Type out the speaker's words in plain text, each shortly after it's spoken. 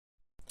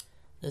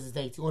This is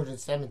day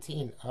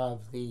 217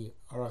 of the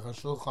Aruch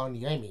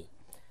HaShulchan Yomi,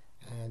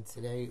 and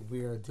today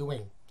we are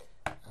doing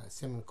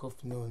Siman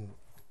Kuf Nun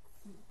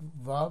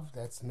Vav.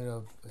 That's the middle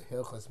of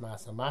Hilchos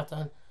Masa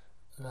Matan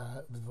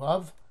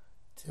Vav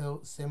till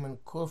Siman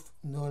Kuf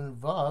Nun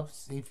Vav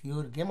Sif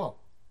Yud Gimel.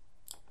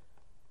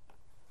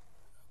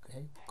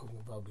 Okay, Kuf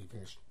Nun Vav will be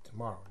finished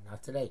tomorrow,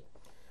 not today.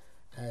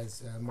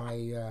 As my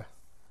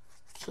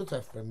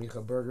Shutaf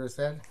Micha Berger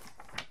said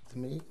to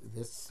me,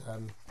 this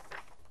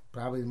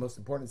probably the most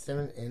important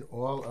siman in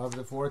all of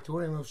the four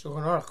Turim of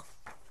Shulchan Aruch.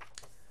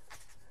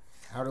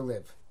 How to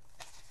live.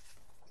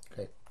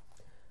 Okay.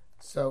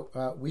 So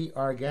we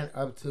are again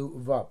up to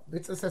Vav.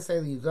 It's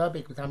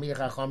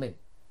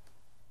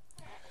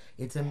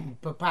a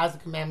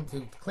positive commandment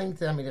to cling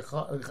to the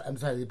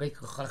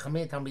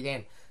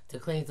Chachamim, to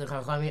cling to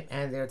Chachamim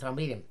and their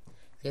Talmidim.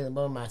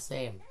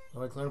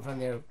 Lord, learn from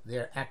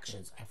their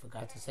actions. I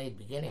forgot to say at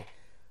the beginning.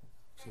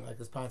 If you like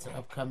to sponsor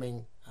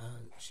upcoming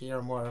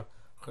share more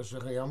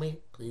Choshech Yomi,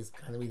 please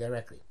contact me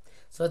directly.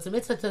 So it's a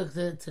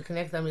mitzvah to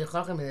connect them with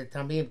Chacham and the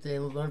Talmidim to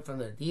learn from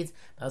their deeds.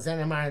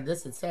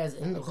 This it says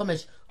in the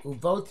Chumash,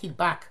 "Uvoti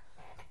bak,"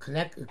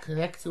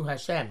 connect to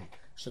Hashem.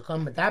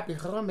 Shekom medapi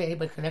Chacham,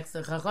 anybody connects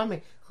to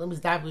Chacham, Chacham is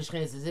dapi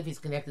Shechina, as if he's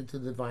connected to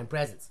the divine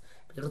presence.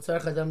 Therefore,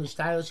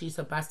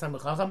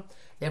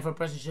 a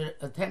person should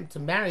attempt to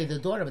marry the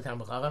daughter of a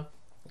Talmid Chacham,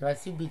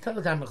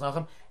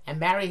 and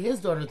marry his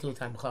daughter to a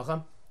Talmid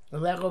Chacham. To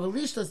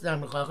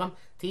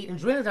eat and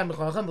drink a Talmid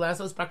Chacham,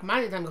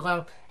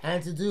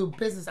 and to do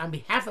business on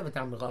behalf of a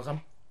Talmid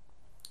Chacham.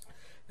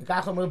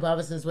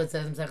 This is what it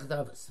says in Masechet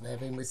Avos.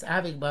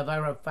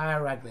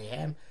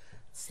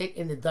 Sit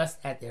in the dust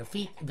at their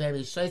feet, and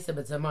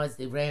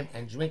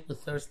drink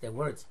with thirst their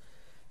words.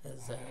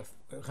 As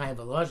Chaim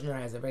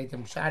Volozhiner has a very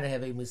temshada,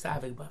 heavy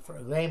misavik, but for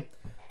a game,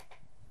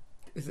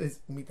 this is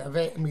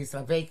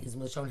misavik is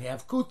mishon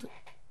havkut,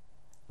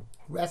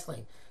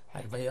 wrestling.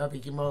 Like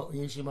Vayavik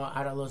Yishimo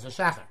Aralos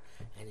Shachar,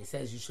 and he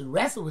says you should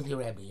wrestle with your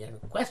Rebbe and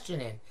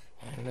question him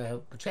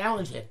and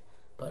challenge him,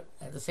 but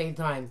at the same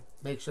time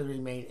make sure to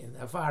remain in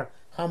the far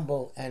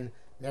humble and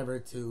never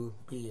to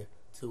be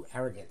too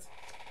arrogant.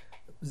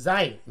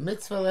 Zayin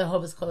mitzvah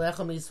lehovas kol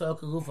echad miYisrael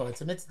kegufo.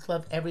 It's a mitzvah to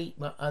love every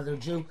other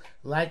Jew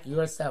like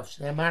yourself.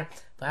 Shneimar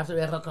v'after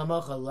recha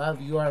kamocha, love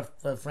your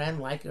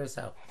friend like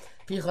yourself.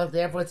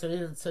 Therefore,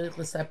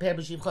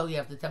 you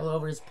have to tell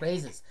over his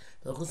praises,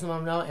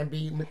 and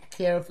be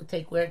careful,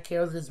 take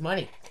care of his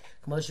money.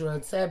 Just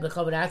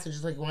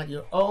like you want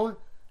your own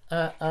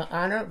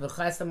honor, and a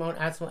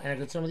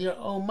concern with your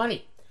own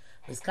money.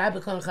 Who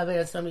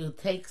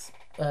takes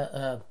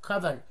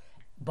cover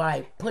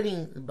by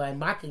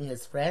mocking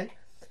his friend,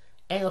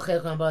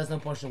 there's no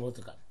portion will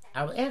to come.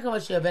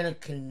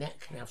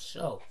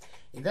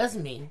 It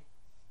doesn't mean,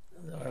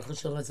 the Aruch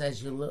HaShulchan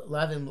says you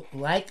love him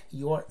like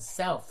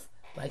yourself,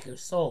 like your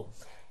soul.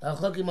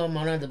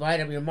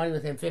 Divide up your money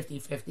with him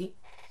 50-50.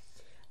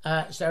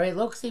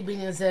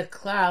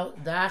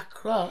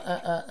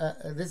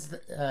 This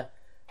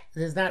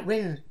is not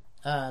written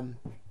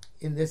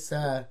in this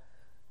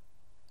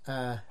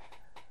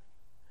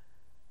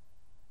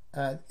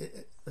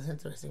it's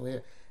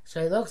interesting. It's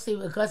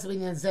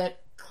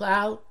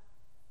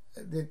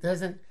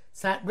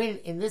not written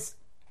in this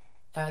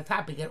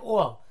topic at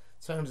all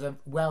in terms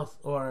of wealth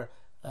or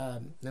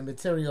the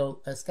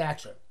material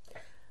stature.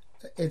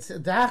 It's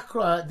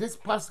Dachra. This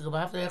pasuk of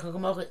After Echad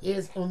Kamocha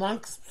is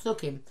amongst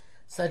psukim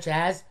such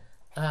as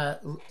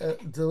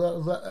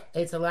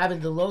it's allowed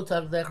in the low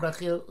tag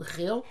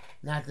chil,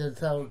 not to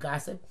tell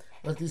gossip.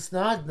 Lo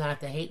tisnad, not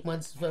to hate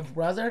one's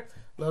brother.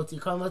 Lo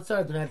tikon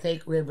lotzar, do not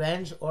take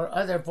revenge or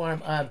other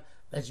form of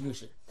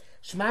retribution.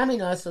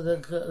 Shmamina, so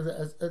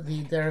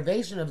the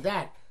derivation of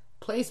that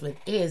placement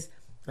is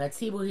that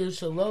tzibu hu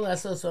shelo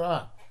lasos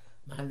sorah.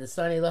 Man the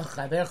sonny lo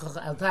chavercha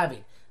al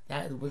tavi.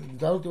 That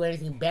don't do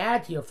anything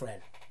bad to your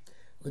friend.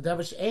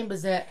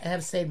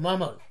 Have said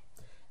mamon,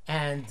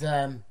 and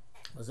so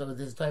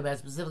this is talking about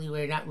specifically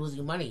where you're not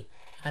losing money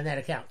on that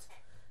account.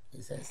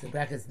 He says the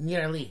brackets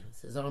nearly.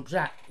 It's his own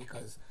shot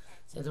because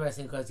it's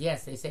interesting because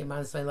yes, they say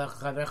man sonny lo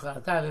chavercha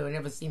al tavi. We've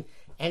never seen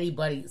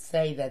anybody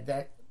say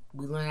that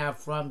we learn out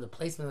from the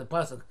placement of the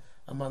pasuk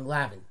among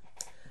Lavin.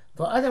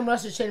 For other a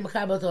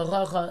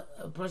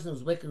person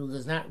who's wicked, who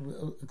does not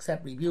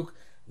accept rebuke,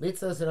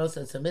 mitzvahs and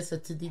also it's a mitzvah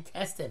to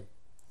detest him.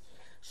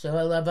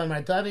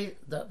 David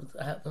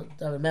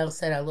Melch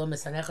said,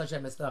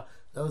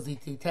 those who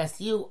detest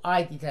you,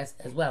 I detest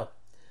as well.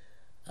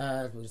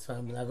 Which is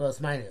from Lagos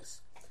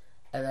Minus.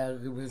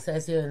 It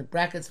says here in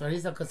brackets, for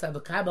Rizal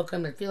Kasab Kabo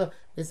come and feel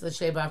mitzvah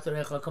sheva after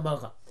Recha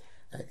Kamocha.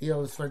 It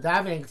was for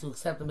davening to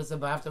accept the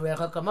mitzvah after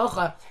Recha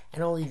Kamocha,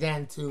 and only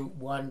then to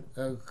one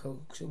to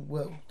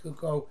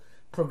go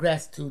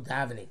progress to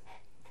davening.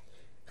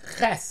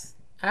 Ches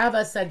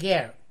Ava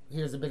Sager.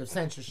 Here's a bit of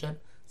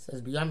censorship. It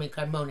says B'yamim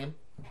Kadmonim.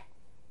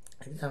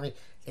 They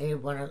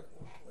didn't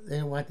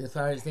want the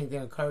authorities to think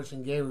they're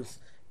encouraging Gerus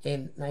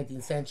in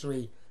 19th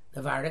century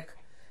Navardik.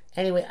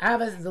 Anyway,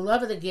 Avas, the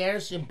love of the ger,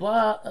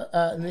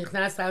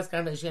 nichnas haus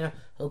kan Shechina,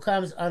 who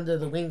comes under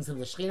the wings of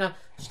the Shechina.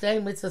 Shtei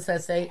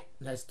mitzvahs say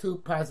has two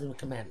positive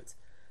commandments.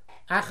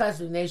 Achas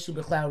v'neshu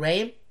b'chlau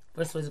reim.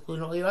 First was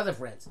including all your other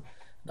friends.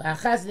 But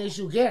achas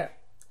v'neshu ger,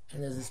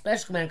 and there's a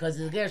special command because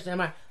he's a ger.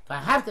 Shneimar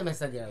v'ahavtem es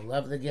hager,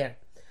 love the ger.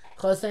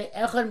 Chosei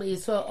echad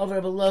me'yisrael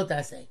over below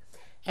tasei.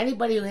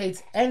 Anybody who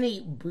hates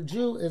any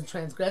Jew is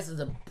transgresses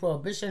a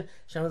prohibition.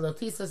 Do not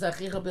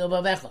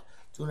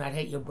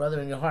hate your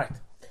brother in your heart.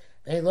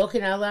 You don't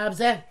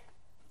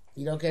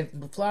get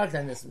flogged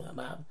on this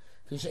mob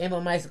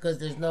because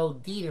there's no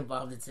deed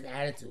involved. It's an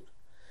attitude.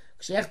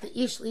 If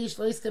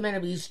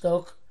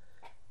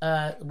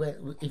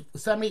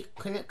somebody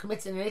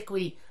commits an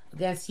iniquity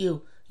against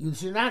you, you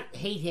should not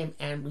hate him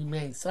and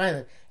remain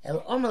silent.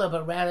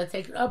 But rather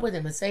take it up with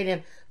him and say to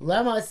him,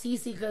 why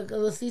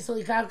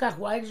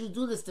did you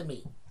do this to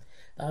me?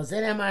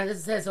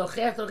 This says,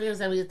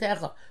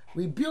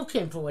 rebuke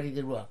him for what he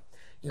did wrong.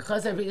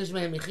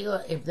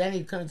 If then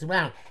he turns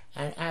around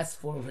and asks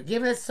for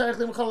forgiveness, you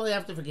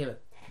have to forgive him.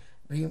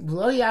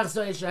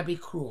 It should not be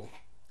cruel.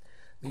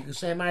 It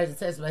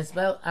says,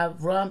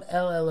 Avram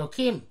El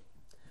Elokim.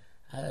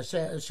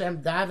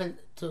 Avram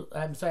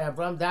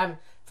daven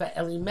for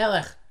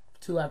Elimelech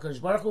to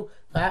HaKadosh Baruch Hu.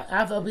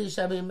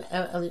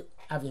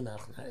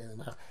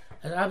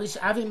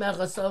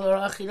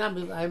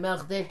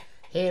 Avimelech did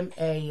him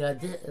a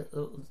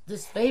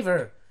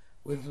disfavor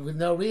with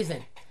no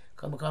reason.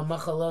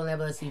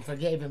 Nevertheless, he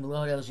forgave him.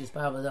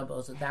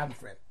 Also daven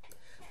for him.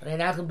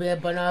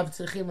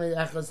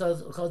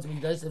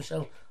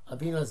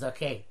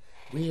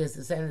 We as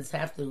descendants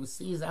have to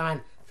seize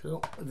on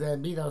to the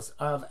midos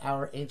of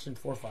our ancient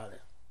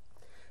forefather.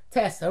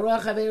 Test.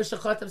 Somebody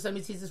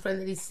sees his friend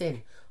that he's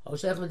sinned.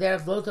 He's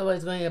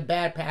going a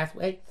bad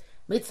pathway.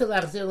 It's a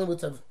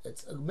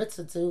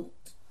mitzvah to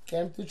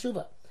get him to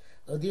tshuva.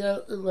 And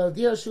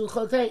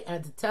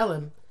to tell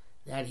him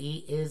that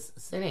he is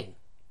sinning.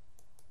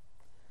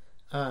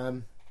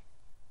 As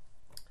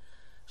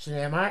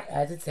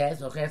it says,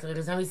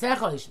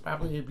 you should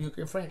probably rebuke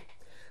your friend.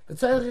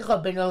 But you have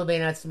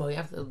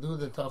to do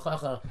the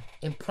tochacha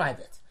in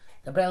private.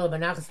 The Rebbe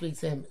Banach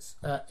speaks to him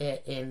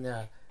in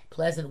a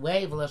pleasant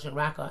way, v'loshen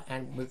raka,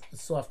 and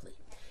softly.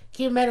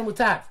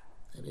 If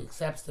he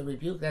accepts the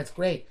rebuke, that's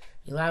great.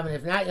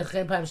 If not,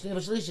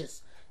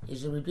 you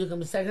should rebuke him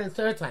the second and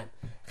third time.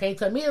 You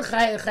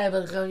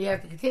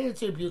have to continue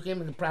to rebuke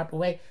him in the proper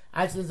way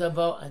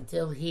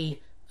until he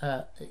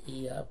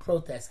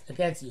protests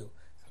against you.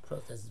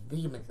 Protests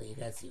vehemently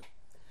against you.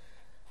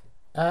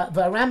 You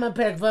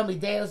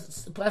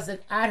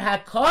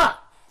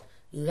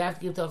have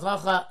to give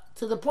tochacha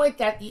to the point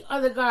that the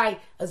other guy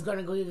is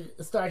going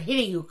to start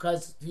hitting you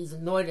because he's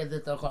annoyed at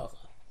the tochacha.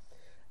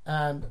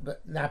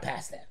 But not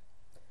past that.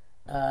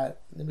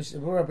 The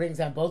Mishnah Berurah brings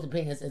out both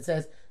opinions. It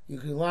says you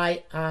can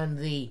rely on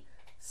the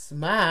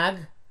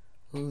smag,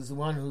 who's the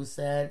one who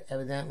said,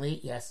 evidently,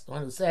 yes, the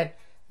one who said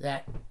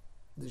that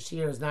the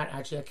shear is not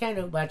actually a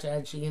kenu, but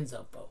actually in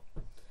zopo.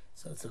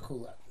 So it's a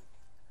kula.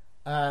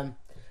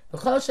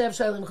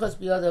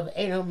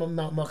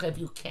 If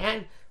you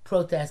can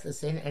protest the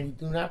sin and you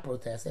do not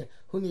protest it,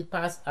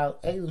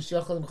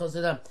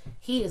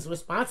 he is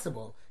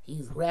responsible.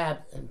 He's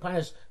grabbed and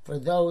punished for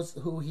those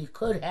who he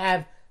could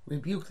have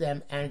rebuked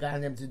them and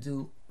gotten them to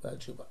do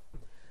tshuva.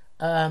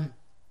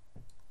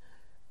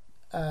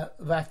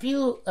 If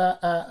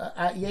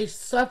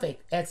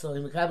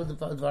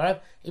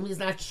he's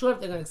not sure if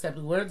they're going to accept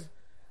the words,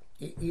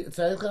 you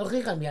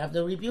have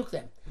to rebuke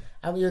them.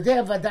 But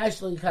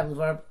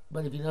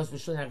if he knows for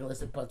sure not going to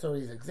listen,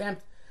 Patori is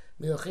exempt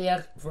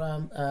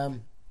from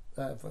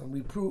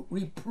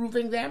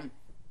reproving them.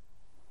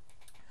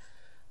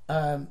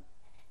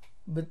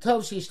 But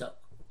Tov Shishtok,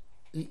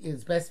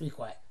 it's best to be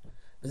quiet.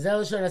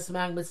 Smag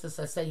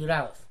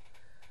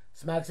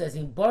says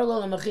in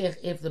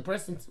if the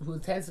person who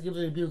tends to give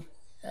the rebuke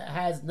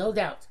has no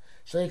doubt,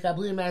 they're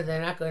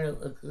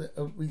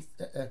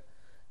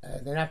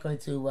not going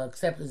to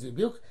accept his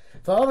rebuke.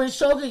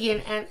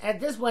 And at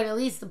this point, at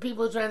least the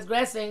people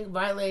transgressing,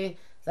 violating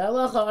the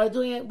halacha, are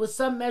doing it with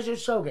some measure of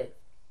shogeg,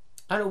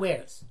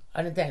 unawares,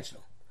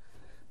 unintentional.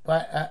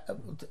 But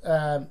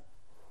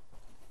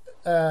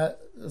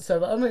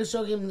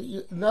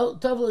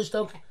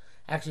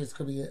actually, it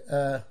could be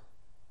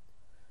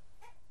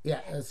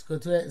it's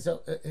good to it.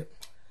 So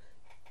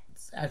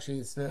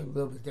it's a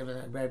little bit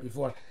different than I read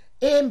before.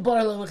 In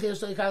Barlo if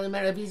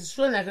he's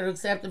sure not going to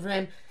accept it from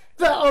him,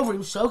 the overim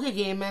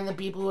shogegim, and the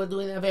people who are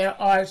doing the affair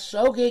are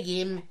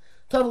shogegim,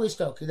 totally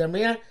stoked.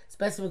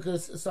 Especially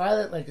because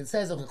silent, like it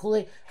says, leave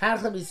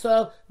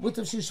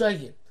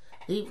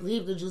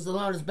the Jews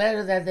alone. It's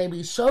better that they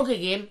be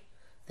shogegim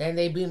than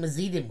they be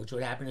mazidim, which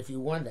would happen if you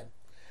warned them.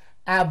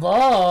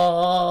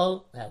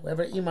 Avol,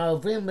 however, ima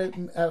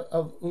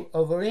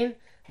overin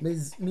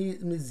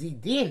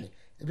mizidin,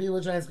 the people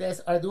who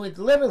transgress are doing it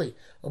deliberately.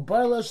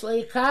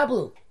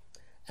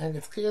 And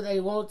it's clear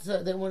they won't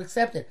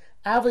accept it.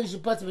 Avol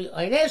should put to be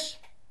einish,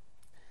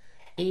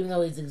 even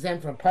though he's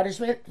exempt from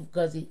punishment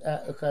because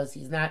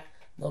he's not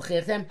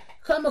mochiach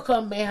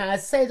kamakom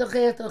mehaseh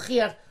dochiach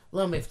dochiach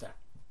lo miftar.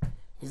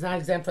 He's not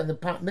exempt from the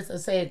mitzvah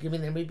say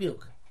giving them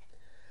rebuke.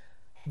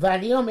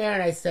 Vani omer,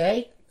 and I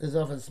say, this is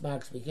often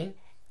Smag speaking,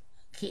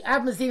 ki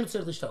ab mazinim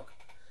tzurich l'shtok.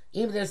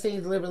 Even if they're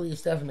saying deliberately, you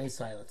still have to remain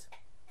silent.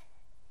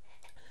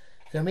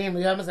 Kamiyam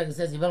b'yamas, like it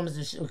says,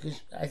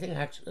 I think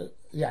actually,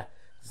 yeah,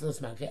 it's still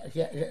Smag.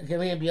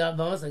 Kamiyam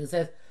b'yamas, like it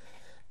says,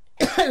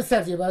 just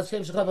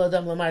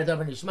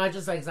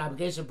like it's an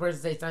obligation, a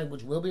person says something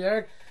which will be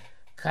heard.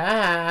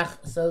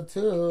 Kach, so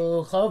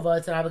too, chova,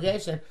 it's an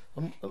obligation.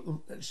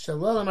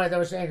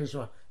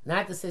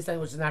 Not to say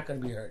something which is not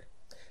going to be heard.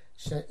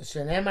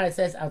 Shenemar, it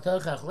says,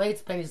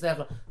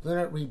 do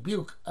not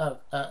rebuke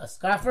a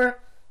scoffer,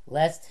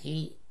 lest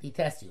he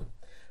detest you.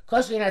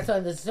 Koshki and I told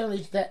him there's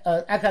certainly that's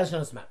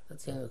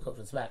the end of the quote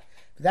from Smak.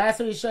 But that's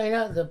what he's showing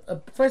out.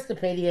 The first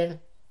opinion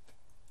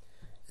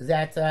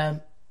that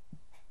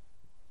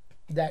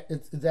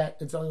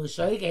it's only with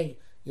shoyge.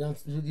 You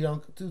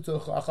don't do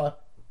tochacha.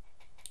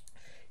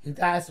 He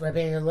asked Rabbi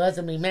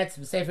Elazar Mimetz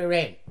b'Sefer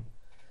Reim.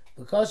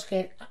 Because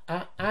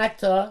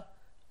ata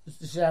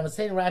should have a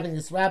saying rapping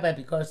this rabbi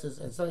because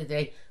it's only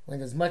today when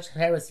there's much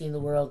heresy in the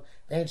world.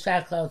 Then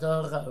shakla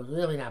tochacha is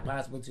really not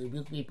possible to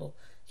rebuke people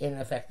in an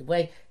effective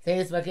way. Then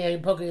it's about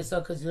poker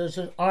yourself because you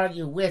shouldn't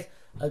argue with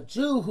a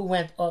Jew who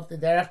went off the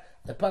derech,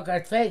 the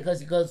pakar tfei,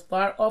 because he goes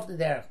far off the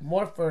derech,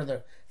 more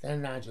further than a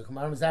non-Jew.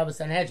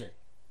 Sanhedrin.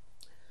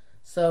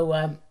 So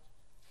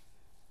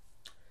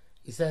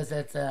he says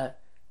that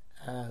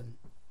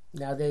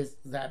nowadays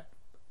that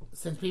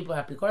since people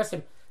have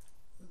precaution,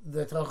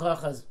 the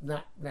tochacha is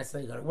not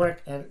necessarily going to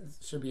work and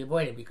should be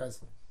avoided because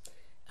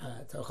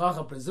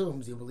tochacha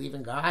presumes you believe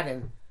in God,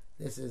 and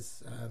this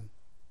is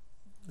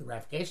the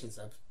ramifications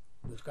of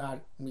which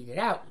God meted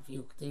out if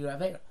you continue to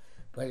have.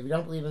 But if you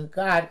don't believe in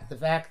God, the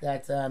fact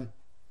that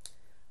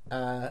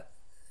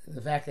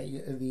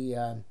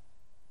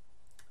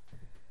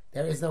there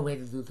is no way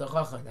to do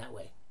tochacha in that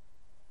way,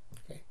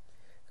 okay?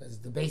 Because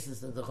the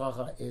basis of the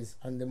tochacha is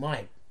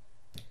undermined.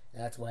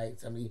 That's why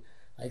somebody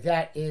like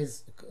that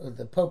is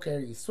the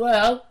poker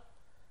Yisrael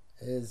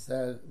is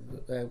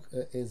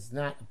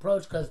not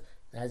approached because,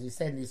 as you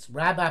said, this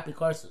rabbi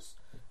apikorsus,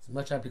 it's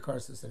much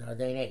apikorsus in our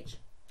day and age.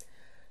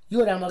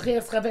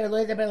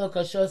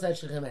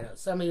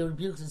 Somebody who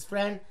rebukes his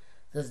friend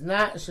should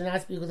not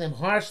speak with him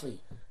harshly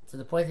to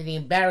the point that he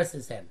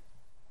embarrasses him.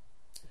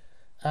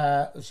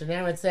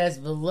 Shanamit says,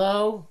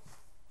 "V'lo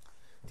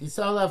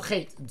tisol of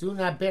chet, do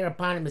not bear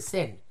upon him a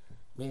sin,"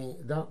 meaning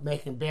don't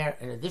make him bear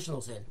an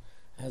additional sin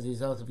as a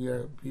result of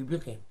your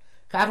rebuking.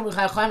 The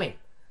Chachamim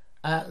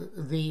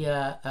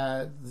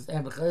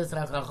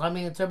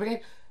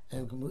interpreted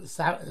and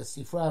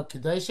Sifra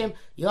Kedoshim,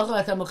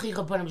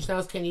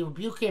 can you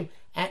rebuke him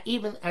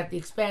even at the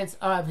expense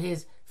of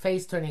his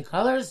face turning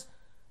colors?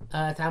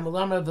 No,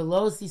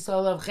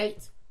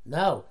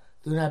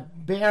 do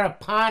not bear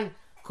upon,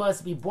 cause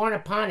to be born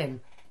upon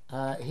him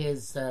on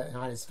his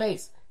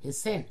face,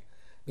 his sin.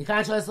 You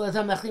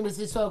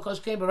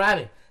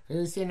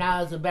see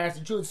now it's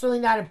embarrassing truth. Certainly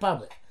not in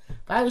public.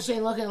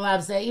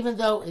 Say, even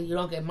though you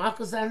don't get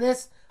makus on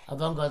this,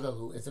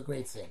 it's a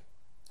great sin.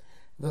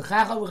 What's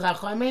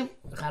the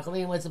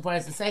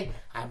part to say?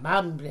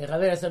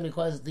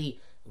 Because the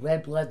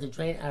red blood to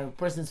drain out of a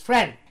person's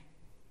friend.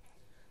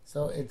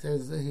 So it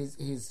is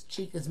his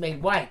cheek is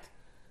made white.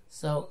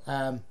 So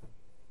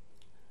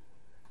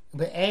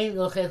but he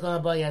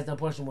has no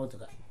portion more to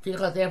go.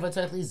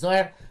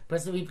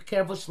 Person be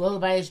careful,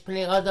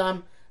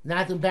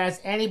 not to embarrass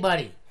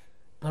anybody.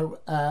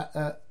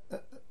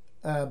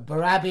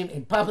 Barabim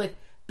in public,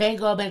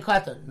 Bengal Ben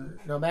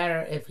Katan, no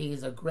matter if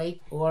he's a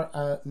great or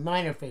a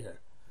minor figure.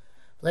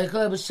 Don't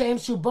call him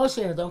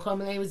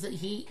the name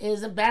he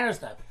is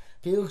embarrassed of.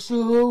 Even if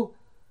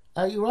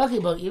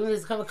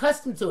he's become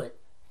accustomed to it,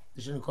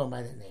 you shouldn't call him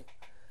by that name.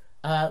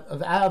 And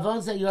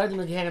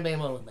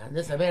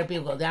this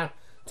people go down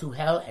to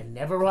hell and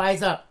never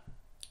rise up.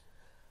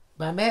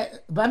 That's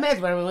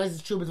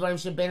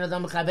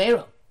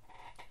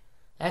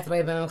why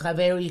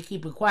you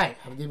keep it quiet.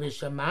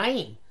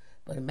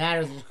 But it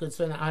matters it's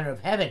concerned the honor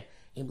of heaven.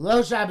 In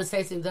Blo Shabbos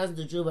says he doesn't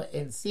do Juba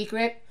in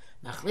secret.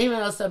 We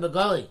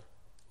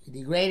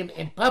degrade him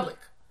in public.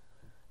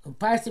 And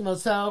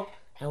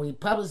we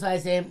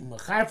publicize him.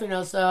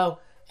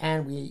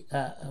 And we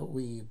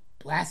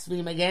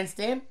blaspheme against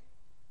him.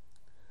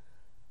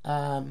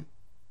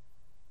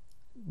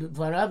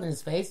 Before up in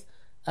his face.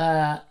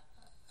 So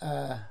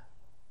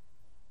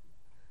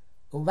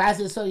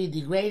you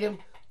degrade him.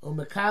 I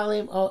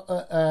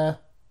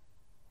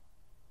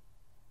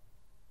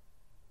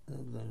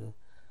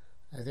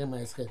think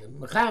I skipped it.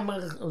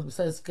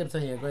 Skipped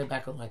on here. Going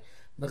back on line.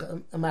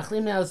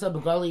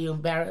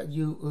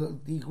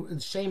 You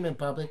shame in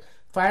public.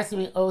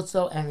 Farsim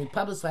also, and you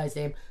publicize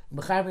him.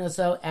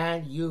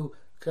 And you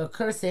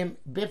curse him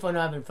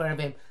bifonov in front of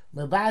him.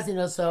 Mabazin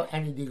also,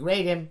 and you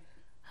degrade him.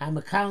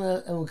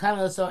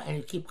 Also, and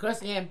you keep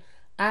cursing him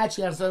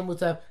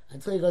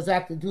until he goes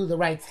back to do the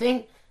right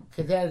thing.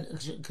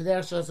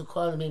 Kader shows to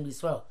call him in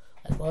Yisrael,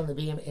 like all the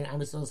Nevi'im in Am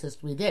Yisrael's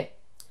history did.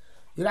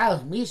 If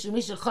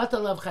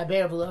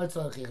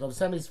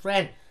somebody's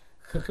friend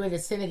commit a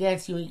sin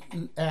against you,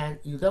 and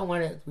you don't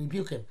want to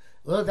rebuke him,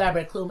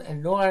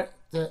 and nor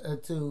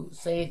to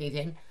say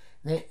anything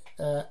to him,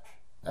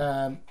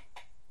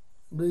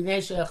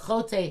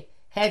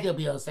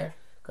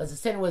 because the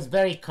sin was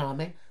very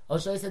common. He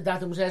was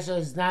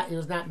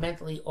not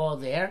mentally all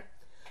there.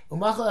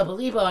 And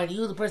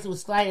you, the person who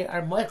slighted,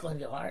 are Michael in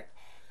your heart.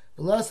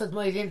 You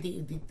didn't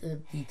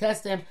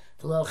detest him,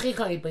 but you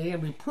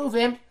didn't reprove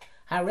him.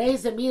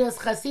 Harayz midas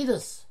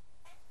chasidus.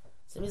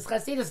 So midas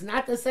chasidus,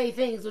 not to say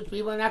things which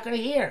people are not going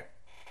to hear.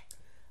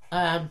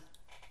 Like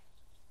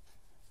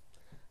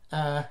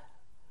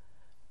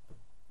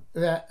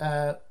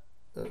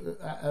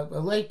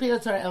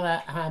Peter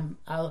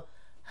al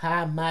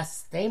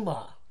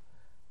Hamastema.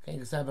 Okay,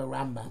 because I have a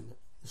Rambam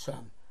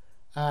Sham.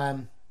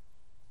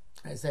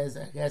 It says,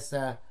 I guess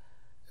the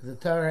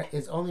Torah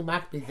is only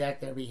makbid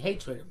that there be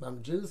hatred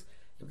among Jews.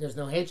 If there's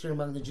no hatred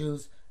among the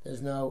Jews,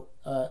 there's no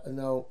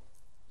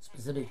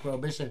specific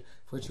prohibition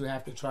for which you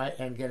have to try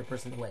and get a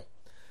person away.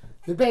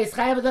 The person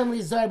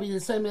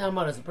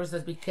has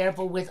to be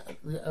careful with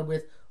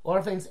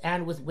orphans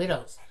and with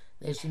widows.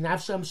 They should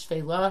nafsham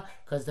shvela,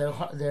 because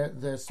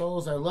their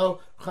souls are low,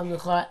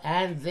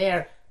 and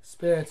their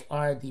spirits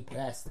are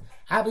depressed.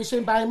 And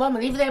even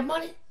they have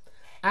money.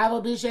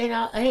 Or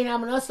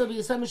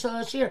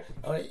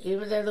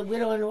even they're the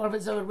widow and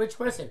orphans of a rich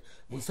person.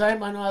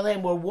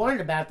 We're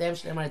warned about them.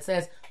 It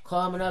says,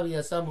 do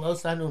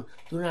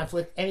not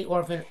afflict any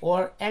orphan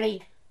or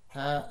any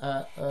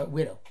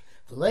widow.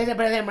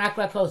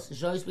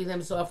 Should always speak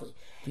them softly.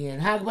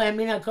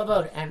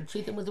 And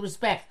treat them with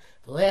respect.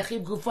 We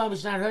should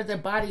not hurt their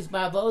bodies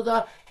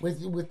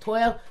with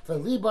toil, for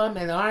libam,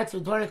 and their hearts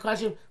with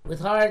with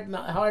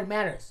hard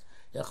manners.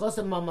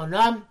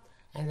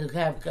 And to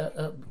have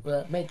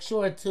make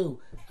sure to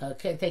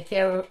take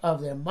care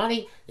of their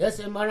money. Yes,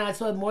 more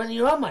than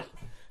your own money.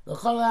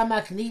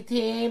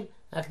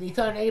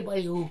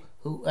 Anybody who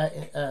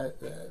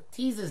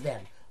teases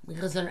them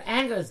because it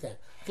angers them,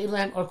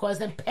 or causes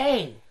them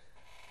pain.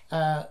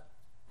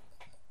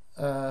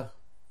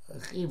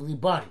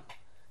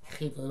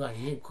 He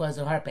caused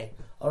them heart pain,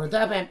 or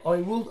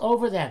he ruled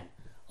over them,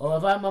 or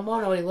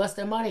he lost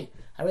their money.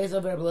 Certainly,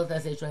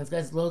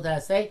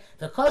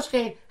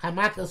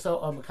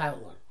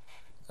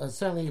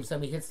 if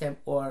somebody hits them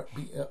or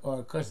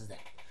curses them.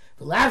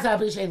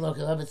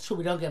 It's true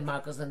we don't get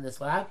makos in this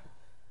lab.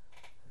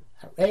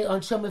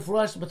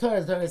 The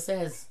Torah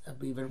says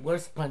even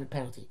worse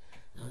penalty.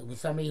 With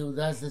somebody who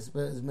does this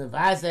is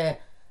mevaze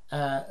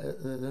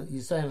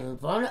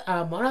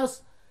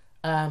monos.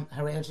 I'm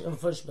going to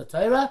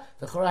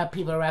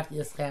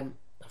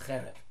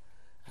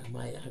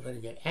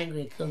get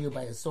angry and kill you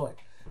by a sword.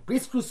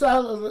 There's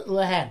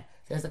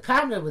a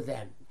covenant with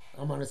them. As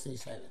long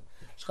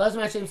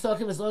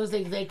as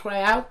they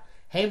cry out,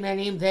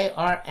 they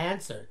are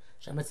answered.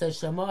 Shema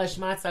says, I'm going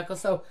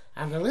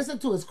to listen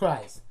to his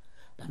cries.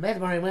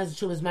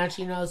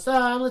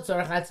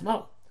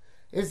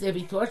 Is if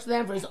he tortured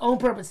them for his own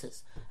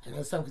purposes. I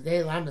know some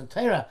they lam the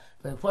Torah,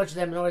 but torture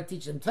them in order to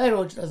teach them Torah,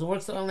 which doesn't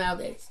work so well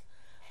nowadays.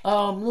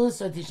 Or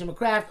teach them a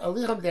craft, or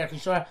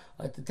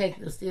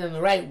to steal them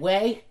the right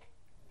way.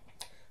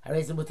 I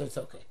raise them with their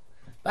tzokeh.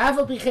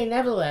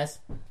 Nevertheless,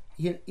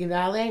 this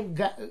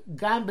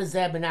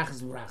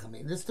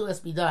too has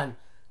to be done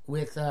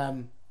with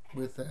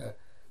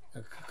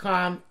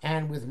calm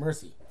and with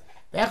mercy.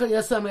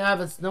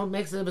 No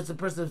makes it if it's a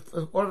person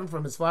orphan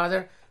from his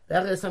father,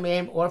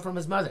 or from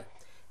his mother.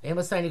 They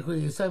must sign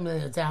called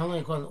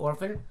an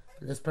orphan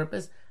for this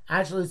purpose.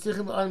 Actually, so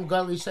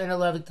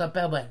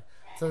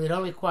they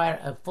don't require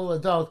a full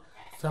adult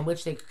from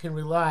which they can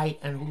rely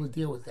and who will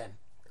deal with them.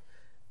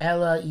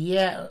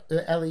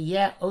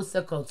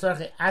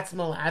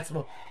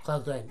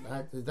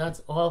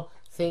 That's all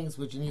things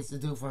which he needs to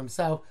do for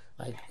himself,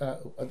 like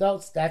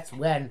adults. That's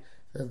when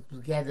the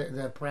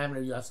parameter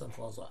of Yasam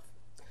falls off.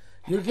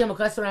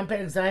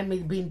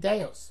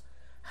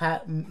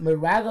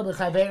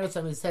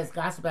 Somebody says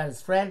gossip about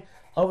his friend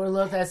over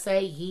lo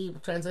tasei. He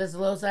translates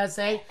lo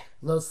tasei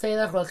lo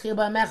seilach lo chil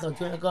ba'mecha.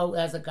 Do not go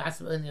as a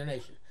gossip in your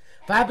nation.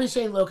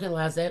 Even though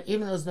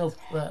there's no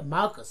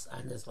malchus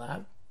on this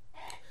lab,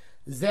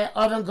 ze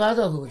oven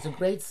gadol, it's a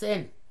great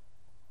sin.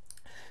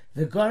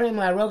 The gorim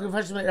la'rogim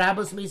fashim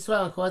rabos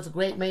mi'Yisrael, and cause a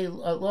great many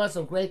loss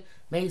of great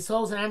many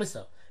souls in Am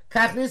Yisrael.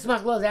 Kach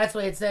nismach lo. That's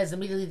why it says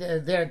immediately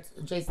there,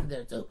 Jason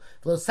there too.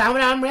 Lo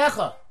saman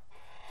amrecha.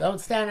 Don't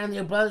stand on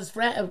your brother's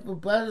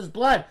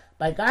blood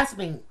by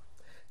gossiping.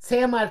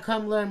 Tzemar,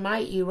 come learn my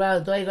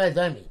ira doiga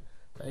doimi.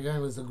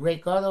 Doiga was a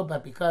great gadol,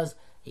 but because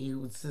he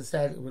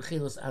said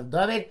rechilus on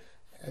David,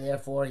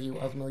 therefore he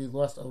ultimately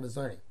lost all his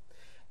learning.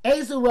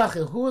 Ezu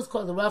Rachel, who is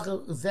called the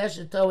Rachel Zesh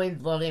Toin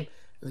Dvarim?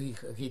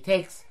 He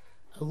takes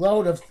a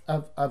load of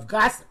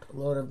gossip, a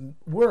load of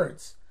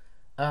words.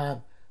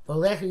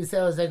 He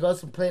says, he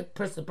goes from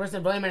person to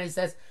person, and he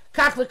says,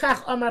 Kach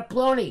v'kach Omar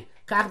Ploni,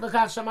 Kach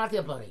v'kach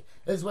Shamati Ploni.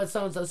 This is what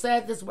so and so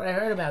said. This is what I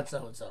heard about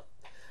so and so.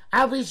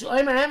 Even though he's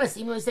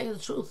saying the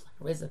truth,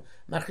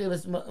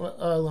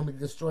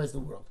 destroys the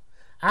world.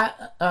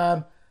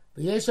 And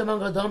there's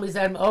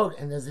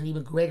an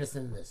even greater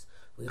sin than this.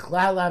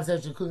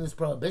 This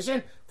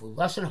prohibition for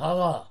lashon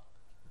hara,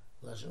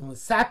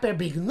 saper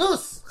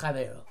bignus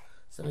chavero.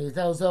 Somebody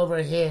tells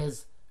over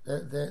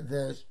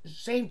the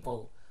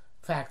shameful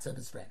facts of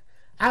his friend.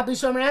 Al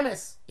bishomer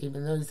emes,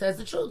 even though he says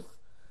the truth.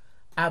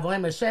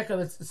 Avoim sheker,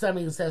 it's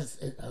somebody who says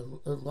a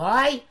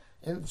lie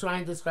and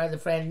trying to describe the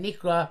friend.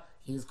 Nikra,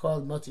 he's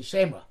called moti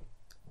shemra.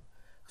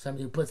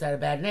 Somebody who puts out a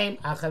bad name.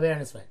 Al chaver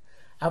and his friend.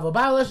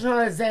 Avobal lashon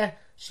hara zeh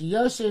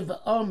sheyoshiv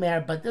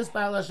omer, but this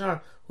Baal lashon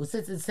hara who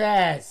sits and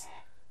says,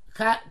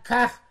 Kach,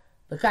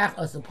 v'kach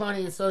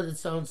osaponi, so did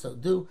so and so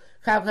do.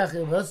 Kach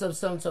v'kach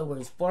so and so were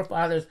his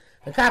forefathers.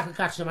 V'kach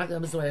shemati,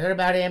 this is what I heard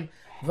about him.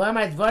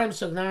 V'amar dvarim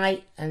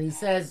shognai, and he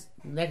says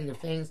negative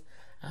things.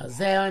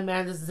 Zeh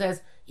man, this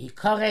says,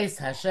 Yikares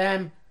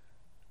Hashem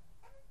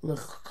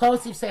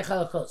l'chos yifsei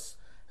chalakos.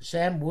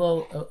 Hashem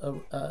will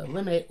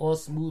eliminate all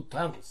smooth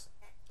tongues.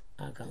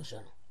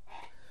 Rambam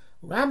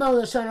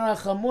lashon hara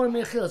chamor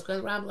mechilus,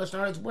 because Rambam lashon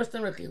hara is worse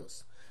than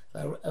mechilus.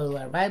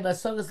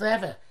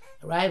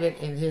 Arrive it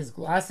in his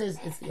glosses,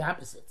 it's the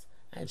opposite.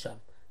 And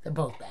Sham, they're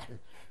both bad.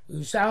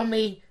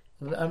 Ushalmi,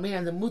 I mean,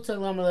 and the mutar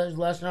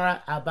lashon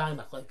hara abai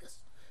machlokes.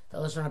 The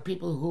lashon hara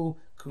people who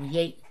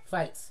create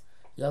fights.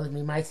 Yolik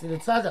mi ma'aser the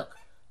tzadok.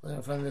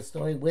 Learn from the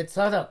story with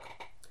tzadok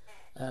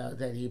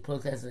that he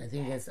protested. I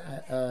think it's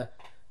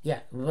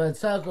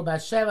tzadok about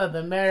Sheva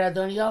b'mered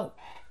Adonio.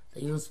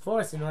 They used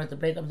force in order to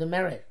break up the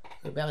mered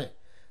rebellion.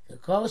 The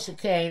kol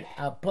shekain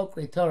al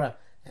pokri Torah,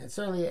 and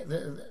certainly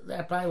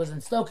that probably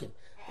wasn't Stokin.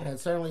 But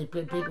certainly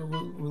people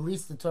who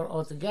released the Torah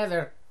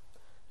altogether,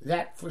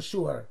 that for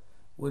sure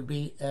would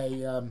be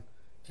an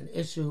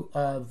issue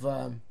of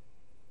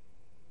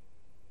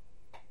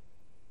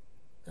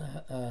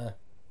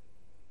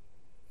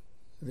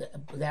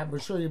that for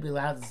sure you'd be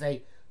allowed to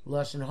say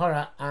lashon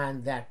hara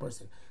on that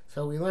person.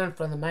 So we learned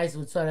from the Ma'aser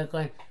with Tzadok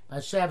Kohen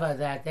Basheva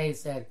that they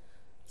said,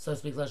 so to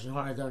speak, lashon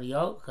hara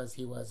Adonio, because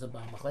he was a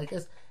Baal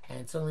Machlekes,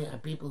 and certainly on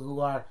people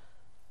who are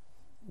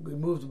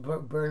removed the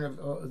burden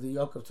of the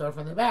yoke of Torah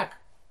from their back,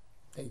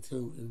 they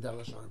too, you've done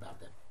lashon hara about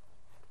them.